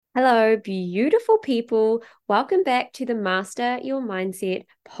Hello, beautiful people. Welcome back to the Master Your Mindset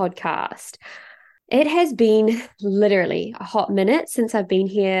podcast. It has been literally a hot minute since I've been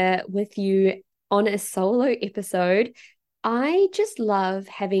here with you on a solo episode. I just love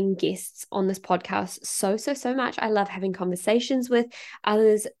having guests on this podcast so much. I love having conversations with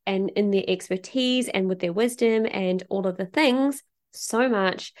others and in their expertise and with their wisdom and all of the things so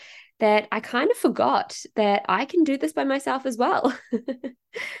much that I kind of forgot that I can do this by myself as well.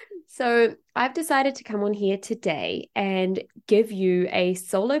 So I've decided to come on here today and give you a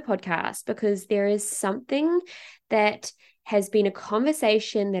solo podcast because there is something that has been a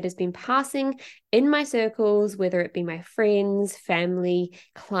conversation that has been passing in my circles, whether it be my friends, family,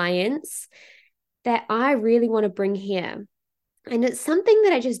 clients, that I really want to bring here. And it's something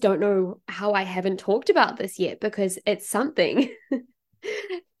that I just don't know how I haven't talked about this yet because it's something.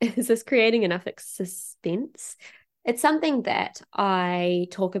 Is this creating enough suspense? It's something that I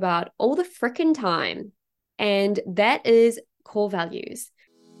talk about all the freaking time, and that is core values.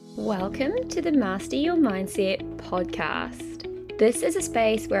 Welcome to the Master Your Mindset podcast. This is a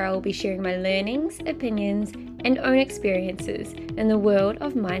space where I will be sharing my learnings, opinions, and own experiences in the world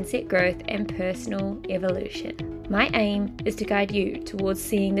of mindset growth and personal evolution. My aim is to guide you towards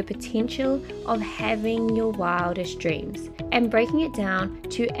seeing the potential of having your wildest dreams and breaking it down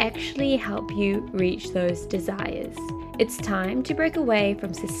to actually help you reach those desires. It's time to break away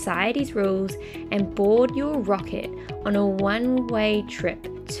from society's rules and board your rocket on a one-way trip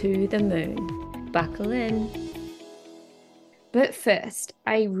to the moon. Buckle in. But first,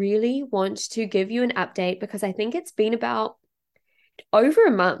 I really want to give you an update because I think it's been about over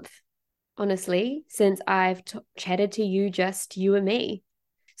a month, honestly, since I've chatted to you, just you and me.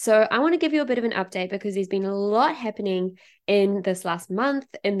 So I want to give you a bit of an update because there's been a lot happening in this last month,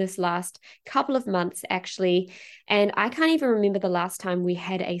 in this last couple of months, actually. And I can't even remember the last time we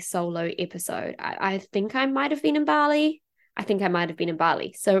had a solo episode. I think I might have been in Bali. I think I might have been in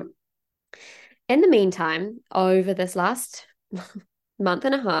Bali. So in the meantime, over this last month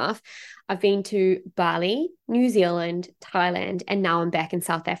and a half, I've been to Bali, New Zealand, Thailand, and now I'm back in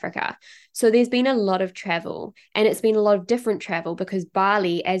South Africa. So there's been a lot of travel, and it's been a lot of different travel because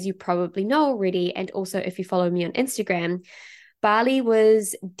Bali, as you probably know already, and also if you follow me on Instagram, Bali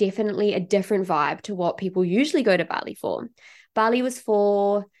was definitely a different vibe to what people usually go to Bali for. Bali was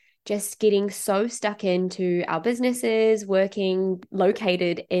for just getting so stuck into our businesses, working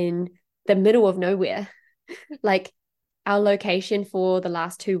located in the middle of nowhere. Like our location for the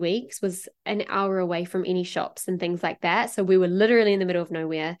last 2 weeks was an hour away from any shops and things like that. So we were literally in the middle of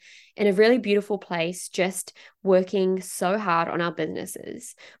nowhere in a really beautiful place, just working so hard on our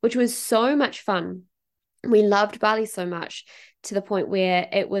businesses, which was so much fun. We loved Bali so much to the point where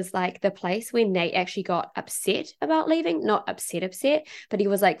it was like the place where Nate actually got upset about leaving, not upset, but he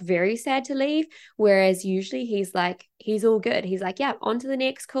was like very sad to leave. Whereas usually he's like, he's all good. He's like, yeah, on to the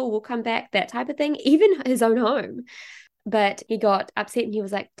next, cool, we'll come back, that type of thing, even his own home. But he got upset and he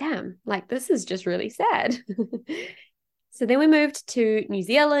was like, damn, like this is just really sad. So then we moved to New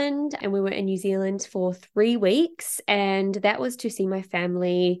Zealand and we were in New Zealand for 3 weeks, and that was to see my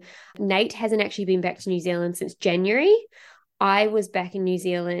family. Nate hasn't actually been back to New Zealand since January. I was back in New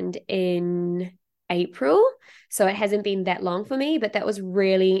Zealand in April, so it hasn't been that long for me, but that was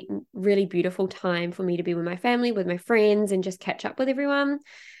really beautiful time for me to be with my family, with my friends, and just catch up with everyone.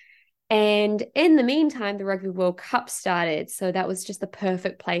 And in the meantime, the Rugby World Cup started. So that was just the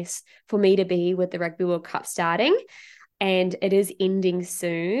perfect place for me to be with the Rugby World Cup starting. And it is ending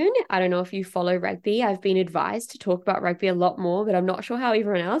soon. I don't know if you follow rugby. I've been advised to talk about rugby a lot more, but I'm not sure how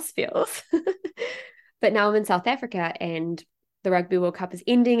everyone else feels. But now I'm in South Africa and the Rugby World Cup is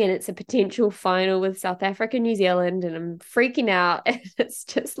ending and it's a potential final with South Africa and New Zealand. And I'm freaking out. And it's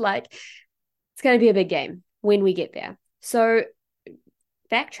just like, it's going to be a big game when we get there. So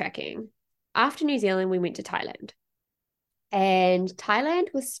backtracking, after New Zealand, we went to Thailand. And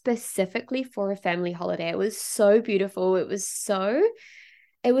Thailand was specifically for a family holiday. It was so beautiful. It was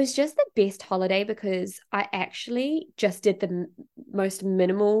just the best holiday because I actually just did the most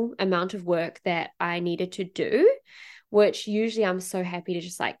minimal amount of work that I needed to do, which usually I'm so happy to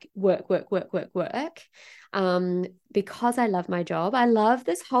just like work. Because I love my job. I love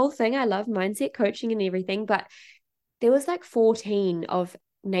this whole thing. I love mindset coaching and everything, but there was like 14 of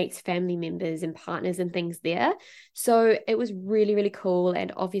Nate's family members and partners and things there. So it was really cool.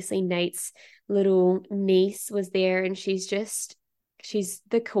 And obviously Nate's little niece was there and she's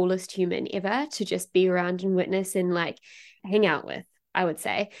the coolest human ever to just be around and witness and like hang out with, I would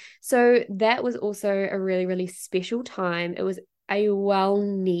say. So that was also a really special time. It was a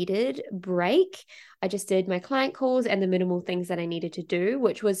well-needed break. I just did my client calls and the minimal things that I needed to do,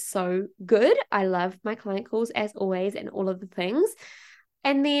 which was so good. I love my client calls as always and all of the things.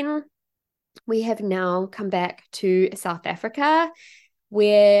 And then we have now come back to South Africa,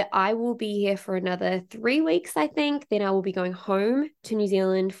 where I will be here for another 3 weeks, I think. Then I will be going home to New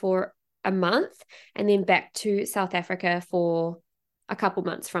Zealand for a month and then back to South Africa for a couple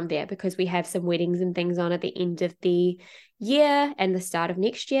months from there, because we have some weddings and things on at the end of the year and the start of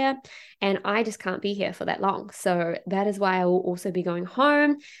next year. And I just can't be here for that long. So that is why I will also be going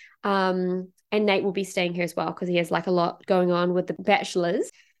home. And Nate will be staying here as well, because he has like a lot going on with the bachelors.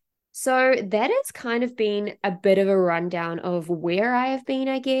 So that has kind of been a bit of a rundown of where I have been,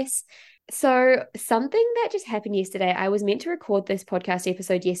 I guess. So something that just happened yesterday, I was meant to record this podcast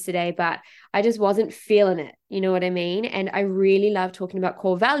episode yesterday, but I just wasn't feeling it. You know what I mean? And I really love talking about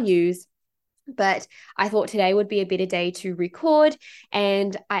core values, but I thought today would be a better day to record.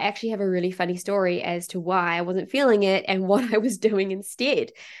 And I actually have a really funny story as to why I wasn't feeling it and what I was doing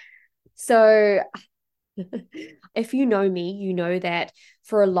instead. So if you know me, you know that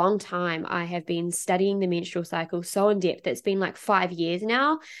for a long time I have been studying the menstrual cycle so in depth. It's been like 5 years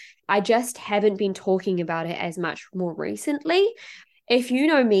now. I just haven't been talking about it as much more recently. If you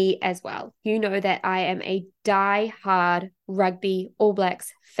know me as well, you know that I am a die-hard rugby All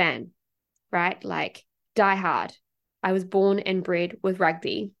Blacks fan, right? Like die-hard. I was born and bred with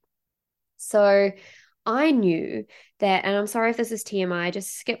rugby. So I knew that, and I'm sorry if this is TMI,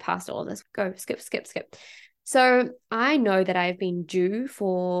 just skip past all of this. Go, skip. So I know that I've been due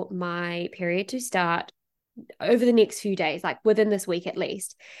for my period to start over the next few days, like within this week at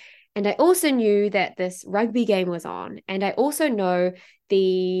least. And I also knew that this rugby game was on. And I also know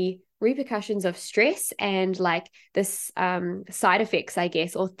the repercussions of stress and like this side effects, I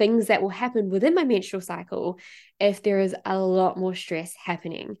guess, or things that will happen within my menstrual cycle if there is a lot more stress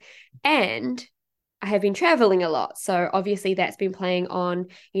happening. And I have been traveling a lot. So obviously that's been playing on,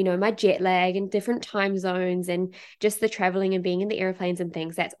 my jet lag and different time zones and just the traveling and being in the airplanes and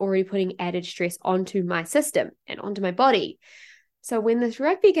things. That's already putting added stress onto my system and onto my body. So when this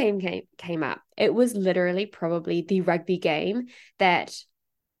rugby game came up, it was literally probably the rugby game that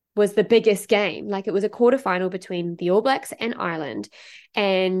was the biggest game. Like it was a quarterfinal between the All Blacks and Ireland.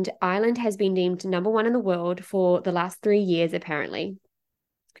 And Ireland has been deemed number one in the world for the last 3 years, apparently.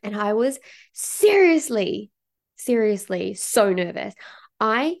 And I was seriously so nervous.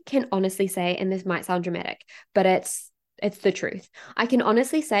 I can honestly say, and this might sound dramatic, but it's the truth. I can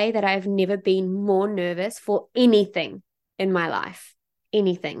honestly say that I've never been more nervous for anything in my life.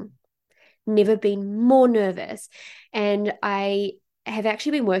 Anything. Never been more nervous. And I have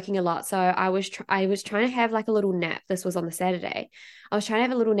actually been working a lot. So I was trying to have like a little nap. This was on the Saturday. I was trying to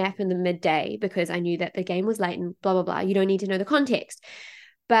have a little nap in the midday because I knew that the game was late and blah, blah, blah. You don't need to know the context.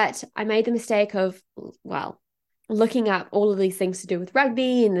 But I made the mistake of, looking up all of these things to do with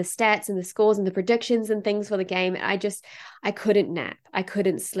rugby and the stats and the scores and the predictions and things for the game. And I couldn't nap. I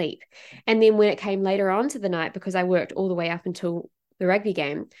couldn't sleep. And then when it came later on to the night, because I worked all the way up until the rugby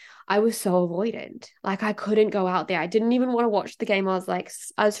game, I was so avoidant. Like I couldn't go out there. I didn't even want to watch the game. I was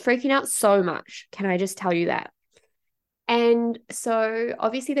freaking out so much. Can I just tell you that? And so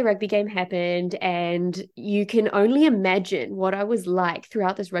obviously the rugby game happened, and you can only imagine what I was like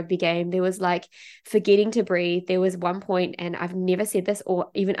throughout this rugby game. There was like forgetting to breathe. There was one point, and I've never said this or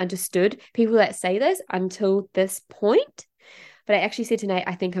even understood people that say this until this point, but I actually said tonight,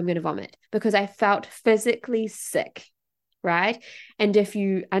 I think I'm going to vomit because I felt physically sick, right? And if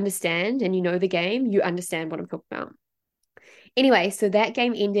you understand and you know the game, you understand what I'm talking about. Anyway, so that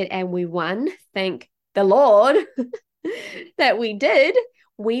game ended and we won. Thank the Lord. That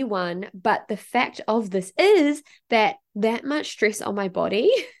we won. But the fact of this is that much stress on my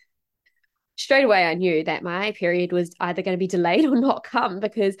body, straight away I knew that my period was either going to be delayed or not come,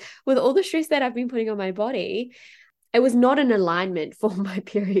 because with all the stress that I've been putting on my body, it was not in alignment for my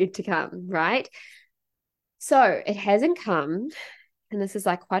period to come, right? So it hasn't come, and this is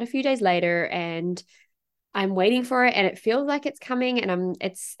like quite a few days later, and I'm waiting for it, and it feels like it's coming, and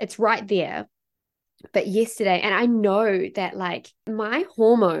it's right there. But yesterday, and I know that like my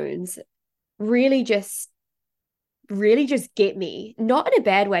hormones really just get me, not in a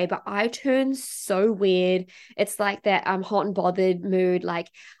bad way, but I turn so weird. It's like that hot and bothered mood.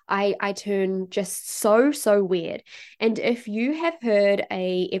 Like I turn just so weird. And if you have heard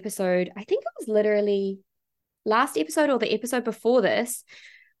a episode, I think it was literally last episode or the episode before this,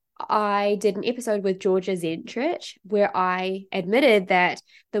 I did an episode with Georgia Zentrich where I admitted that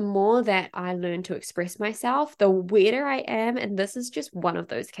the more that I learn to express myself, the weirder I am. And this is just one of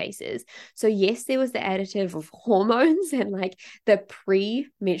those cases. So, yes, there was the additive of hormones and like the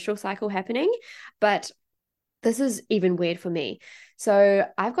pre-menstrual cycle happening, but this is even weird for me. So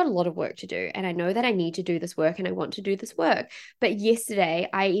I've got a lot of work to do, and I know that I need to do this work and I want to do this work. But yesterday,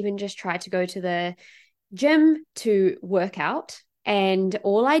 I even just tried to go to the gym to work out. And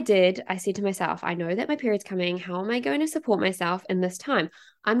all I did, I said to myself, I know that my period's coming. How am I going to support myself in this time?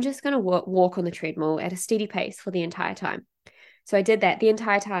 I'm just going to walk on the treadmill at a steady pace for the entire time. So I did that the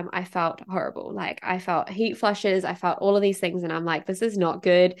entire time. I felt horrible. Like I felt heat flushes. I felt all of these things. And I'm like, this is not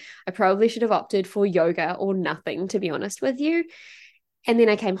good. I probably should have opted for yoga or nothing, to be honest with you. And then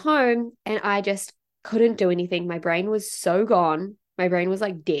I came home and I just couldn't do anything. My brain was so gone. My brain was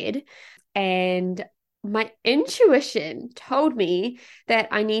like dead. And my intuition told me that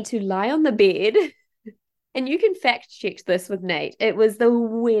I need to lie on the bed. And you can fact check this with Nate. It was the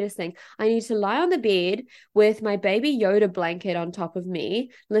weirdest thing. I need to lie on the bed with my baby Yoda blanket on top of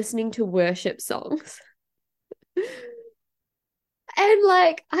me, listening to worship songs. And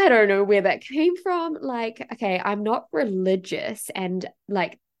like, I don't know where that came from. Like, okay, I'm not religious and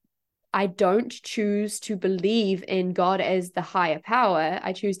like, I don't choose to believe in God as the higher power.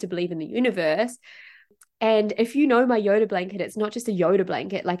 I choose to believe in the universe. And if you know my Yoda blanket, it's not just a Yoda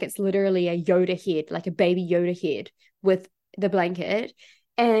blanket, like it's literally a Yoda head, like a baby Yoda head with the blanket.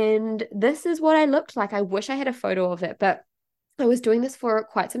 And this is what I looked like. I wish I had a photo of it, but I was doing this for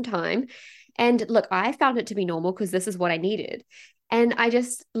quite some time. And look, I found it to be normal because this is what I needed. And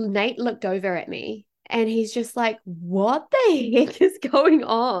Nate looked over at me and he's just like, what the heck is going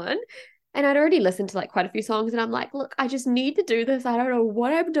on? And I'd already listened to like quite a few songs, and I'm like, look, I just need to do this. I don't know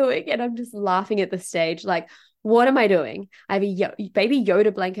what I'm doing. And I'm just laughing at the stage. Like, what am I doing? I have a baby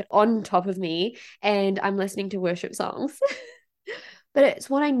Yoda blanket on top of me, and I'm listening to worship songs. But it's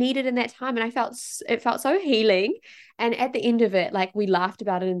what I needed in that time. And it felt so healing. And at the end of it, like we laughed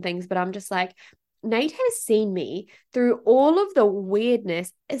about it and things, but I'm just like, Nate has seen me through all of the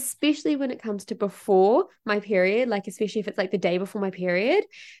weirdness, especially when it comes to before my period, like especially if it's like the day before my period.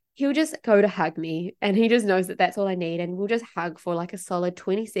 He'll just go to hug me and he just knows that that's all I need. And we'll just hug for like a solid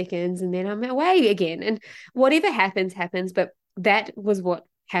 20 seconds and then I'm away again. And whatever happens, happens. But that was what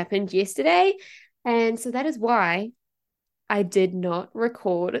happened yesterday. And so that is why I did not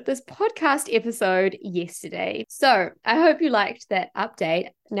record this podcast episode yesterday. So I hope you liked that update.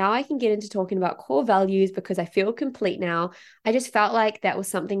 Now I can get into talking about core values because I feel complete now. I just felt like that was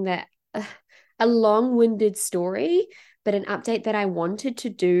something that a long-winded story, but an update that I wanted to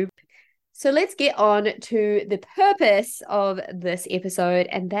do. So let's get on to the purpose of this episode,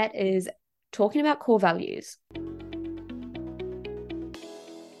 and that is talking about core values.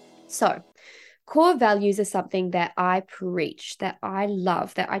 So core values is something that I preach, that I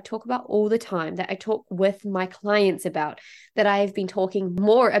love, that I talk about all the time, that I talk with my clients about, that I've been talking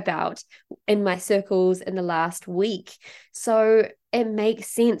more about in my circles in the last week. So it makes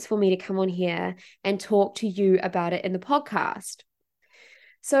sense for me to come on here and talk to you about it in the podcast.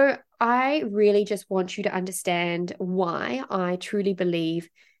 So I really just want you to understand why I truly believe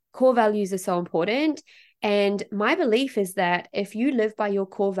core values are so important. And my belief is that if you live by your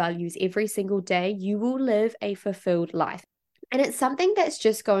core values every single day, you will live a fulfilled life. And it's something that's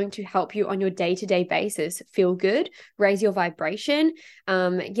just going to help you on your day-to-day basis feel good, raise your vibration,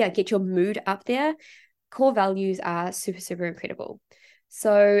 get your mood up there. Core values are super, super incredible.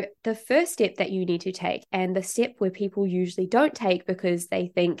 So the first step that you need to take, and the step where people usually don't take because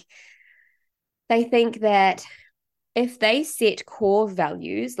they think that if they set core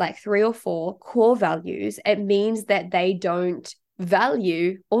values, like 3 or 4 core values, it means that they don't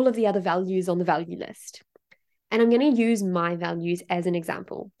value all of the other values on the value list. And I'm going to use my values as an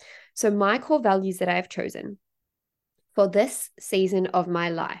example. So my core values that I have chosen for this season of my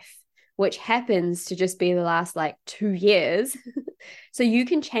life, which happens to just be the last like 2 years. So you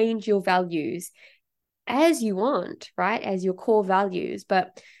can change your values as you want, right? As your core values.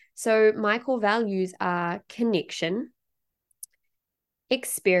 But so my core values are connection,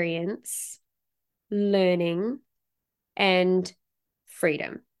 experience, learning, and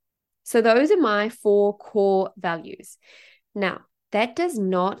freedom. So those are my 4 core values. Now, that does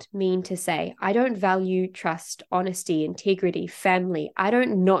not mean to say I don't value trust, honesty, integrity, family. I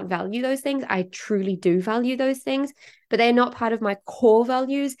don't not value those things. I truly do value those things, but they're not part of my core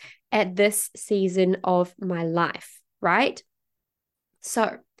values at this season of my life, right?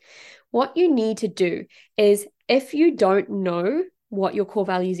 So what you need to do is, if you don't know what your core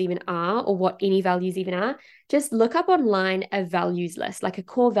values even are or what any values even are, just look up online a values list, like a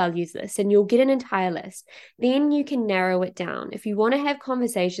core values list, and you'll get an entire list. Then you can narrow it down. If you want to have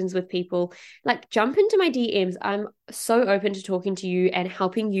conversations with people, like jump into my DMs. I'm so open to talking to you and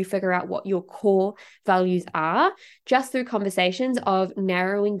helping you figure out what your core values are just through conversations of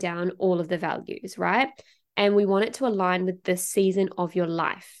narrowing down all of the values, right? And we want it to align with this season of your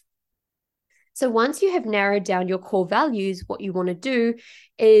life. So once you have narrowed down your core values, what you want to do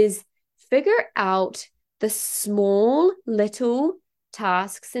is figure out the small little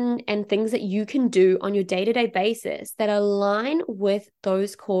tasks and things that you can do on your day-to-day basis that align with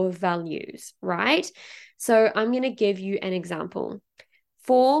those core values, right? So I'm going to give you an example.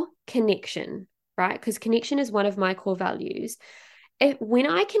 For connection, right? Because connection is one of my core values. When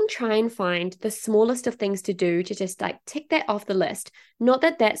I can try and find the smallest of things to do to just like tick that off the list, not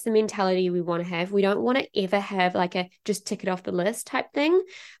that that's the mentality we want to have. We don't want to ever have like a just tick it off the list type thing,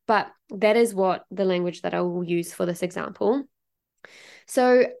 but that is what the language that I will use for this example.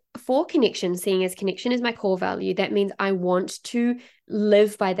 So for connection, seeing as connection is my core value, that means I want to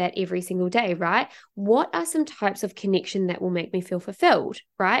live by that every single day, right? What are some types of connection that will make me feel fulfilled,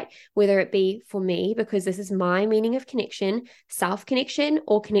 right? Whether it be for me, because this is my meaning of connection, self-connection,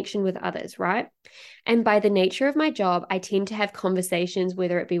 or connection with others, right? And by the nature of my job, I tend to have conversations,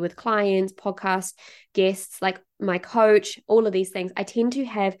 whether it be with clients, podcast guests, like my coach, all of these things. I tend to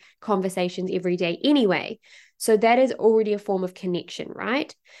have conversations every day anyway. So that is already a form of connection,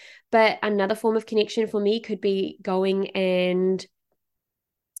 right? But another form of connection for me could be going and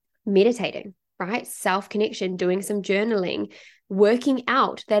meditating, right? Self-connection, doing some journaling, working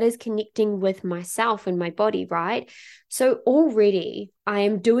out. That is connecting with myself and my body, right? So already I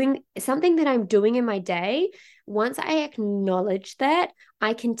am doing something that I'm doing in my day. Once I acknowledge that,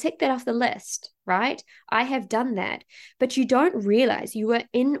 I can tick that off the list, right? I have done that. But you don't realize you are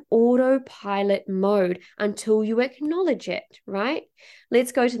in autopilot mode until you acknowledge it, right?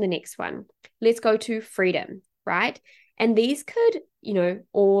 Let's go to the next one. Let's go to freedom, right? And these could,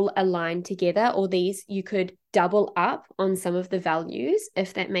 all align together, or these you could double up on some of the values,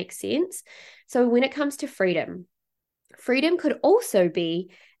 if that makes sense. So when it comes to freedom, freedom could also be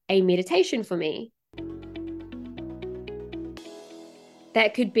a meditation for me.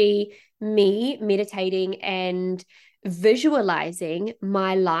 That could be me meditating and visualizing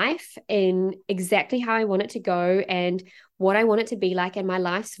my life in exactly how I want it to go and what I want it to be like and my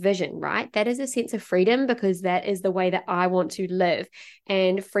life's vision, right? That is a sense of freedom because that is the way that I want to live.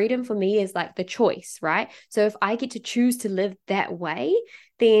 And freedom for me is like the choice, right? So if I get to choose to live that way,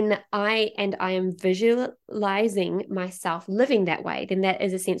 then I am visualizing myself living that way, then that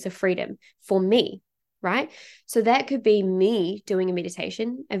is a sense of freedom for me, right? So that could be me doing a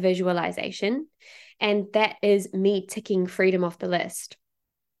meditation, a visualization, and that is me ticking freedom off the list.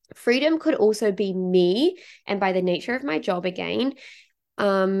 Freedom could also be me, and by the nature of my job again,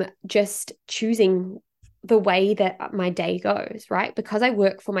 just choosing the way that my day goes, right? Because I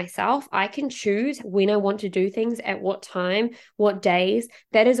work for myself, I can choose when I want to do things, at what time, what days.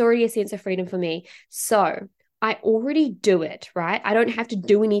 That is already a sense of freedom for me. So I already do it, right? I don't have to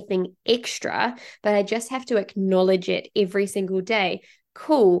do anything extra, but I just have to acknowledge it every single day.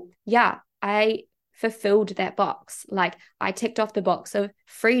 Cool. Yeah, I fulfilled that box. Like I ticked off the box of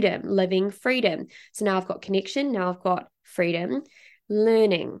freedom, living freedom. So now I've got connection. Now I've got freedom,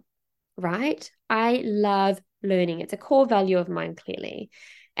 learning, right? I love learning. It's a core value of mine, clearly.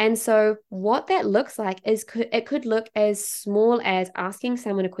 And so what that looks like is it could look as small as asking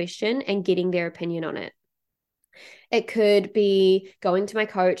someone a question and getting their opinion on it. It could be going to my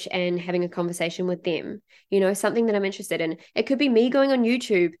coach and having a conversation with them, something that I'm interested in. It could be me going on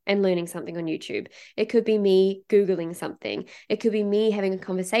YouTube and learning something on YouTube. It could be me Googling something. It could be me having a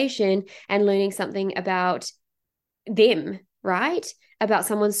conversation and learning something about them, right? About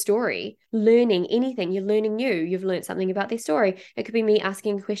someone's story, learning anything. You're learning new. You've learned something about their story. It could be me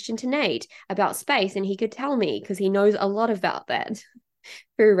asking a question to Nate about space and he could tell me because he knows a lot about that.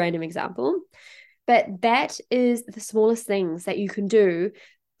 Very random example. But that is the smallest things that you can do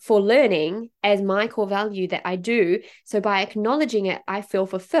for learning as my core value that I do. So by acknowledging it, I feel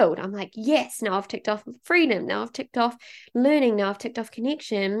fulfilled. I'm like, yes, now I've ticked off freedom. Now I've ticked off learning. Now I've ticked off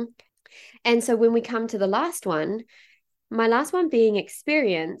connection. And so when we come to the last one, my last one being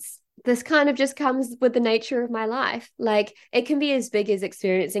experience, this kind of just comes with the nature of my life. Like it can be as big as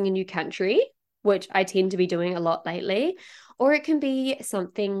experiencing a new country, which I tend to be doing a lot lately, or it can be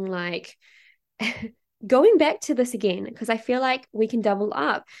something like going back to this again, because I feel like we can double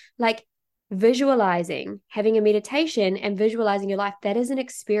up. Like visualizing, having a meditation and visualizing your life, that is an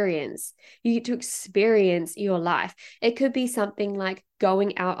experience. You get to experience your life. It could be something like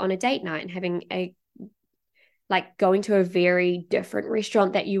going out on a date night and having going to a very different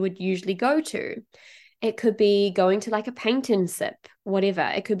restaurant that you would usually go to. It could be going to like a paint and sip, whatever.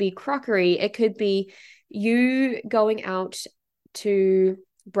 It could be crockery. It could be you going out to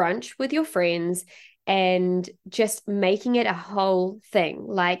brunch with your friends and just making it a whole thing,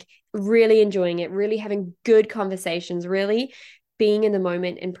 like really enjoying it, really having good conversations, really being in the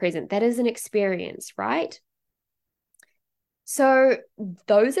moment and present. That is an experience, right? So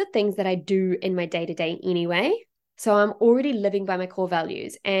those are things that I do in my day-to-day anyway. So I'm already living by my core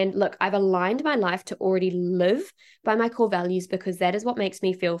values. And look, I've aligned my life to already live by my core values because that is what makes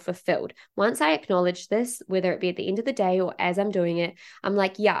me feel fulfilled. Once I acknowledge this, whether it be at the end of the day or as I'm doing it, I'm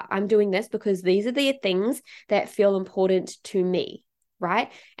like, yeah, I'm doing this because these are the things that feel important to me,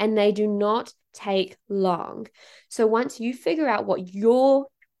 right? And they do not take long. So once you figure out what your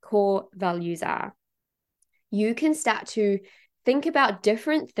core values are, you can start to think about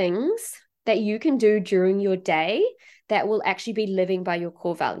different things that you can do during your day that will actually be living by your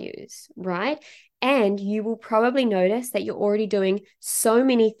core values, right? And you will probably notice that you're already doing so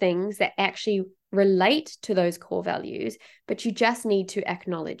many things that actually relate to those core values, but you just need to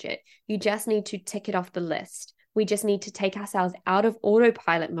acknowledge it. You just need to tick it off the list. We just need to take ourselves out of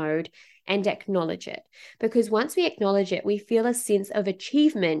autopilot mode and acknowledge it. Because once we acknowledge it, we feel a sense of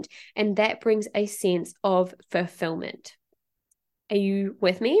achievement, and that brings a sense of fulfillment. Are you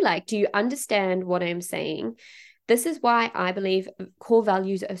with me? Like, do you understand what I'm saying? This is why I believe core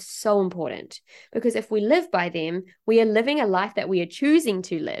values are so important, because if we live by them, we are living a life that we are choosing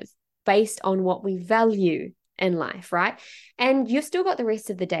to live based on what we value in life, right? And you've still got the rest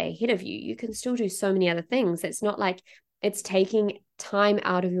of the day ahead of you. You can still do so many other things. It's not like it's taking time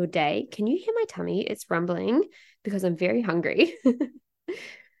out of your day. Can you hear my tummy? It's rumbling because I'm very hungry.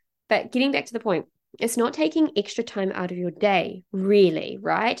 But getting back to the point, it's not taking extra time out of your day, really,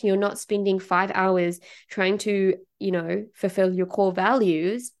 right? You're not spending 5 hours trying to, fulfill your core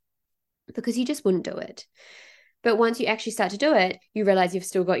values because you just wouldn't do it. But once you actually start to do it, you realize you've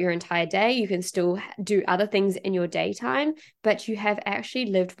still got your entire day. You can still do other things in your daytime, but you have actually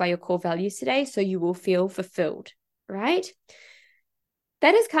lived by your core values today. So you will feel fulfilled, right?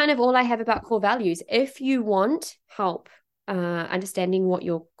 That is kind of all I have about core values. If you want help understanding what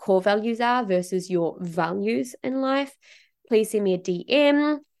your core values are versus your values in life, please send me a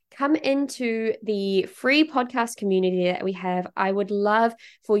DM. Come into the free podcast community that we have. I would love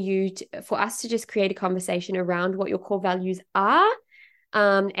for us to just create a conversation around what your core values are,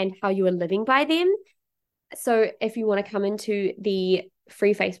 and how you are living by them. So if you want to come into the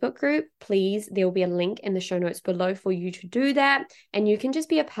free Facebook group, please, there will be a link in the show notes below for you to do that. And you can just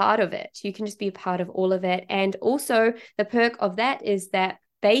be a part of it. You can just be a part of all of it. And also the perk of that is that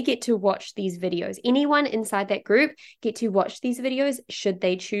they get to watch these videos. Anyone inside that group get to watch these videos should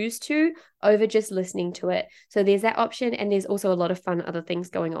they choose to, over just listening to it. So there's that option. And there's also a lot of fun other things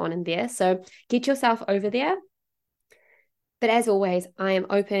going on in there. So get yourself over there. But as always, I am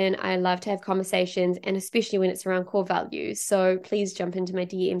open. I love to have conversations, and especially when it's around core values. So please jump into my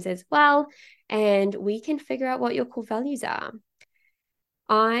DMs as well, and we can figure out what your core values are.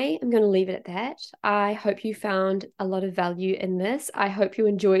 I am going to leave it at that. I hope you found a lot of value in this. I hope you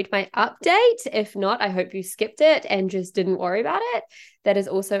enjoyed my update. If not, I hope you skipped it and just didn't worry about it. That is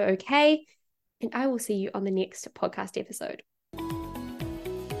also okay. And I will see you on the next podcast episode.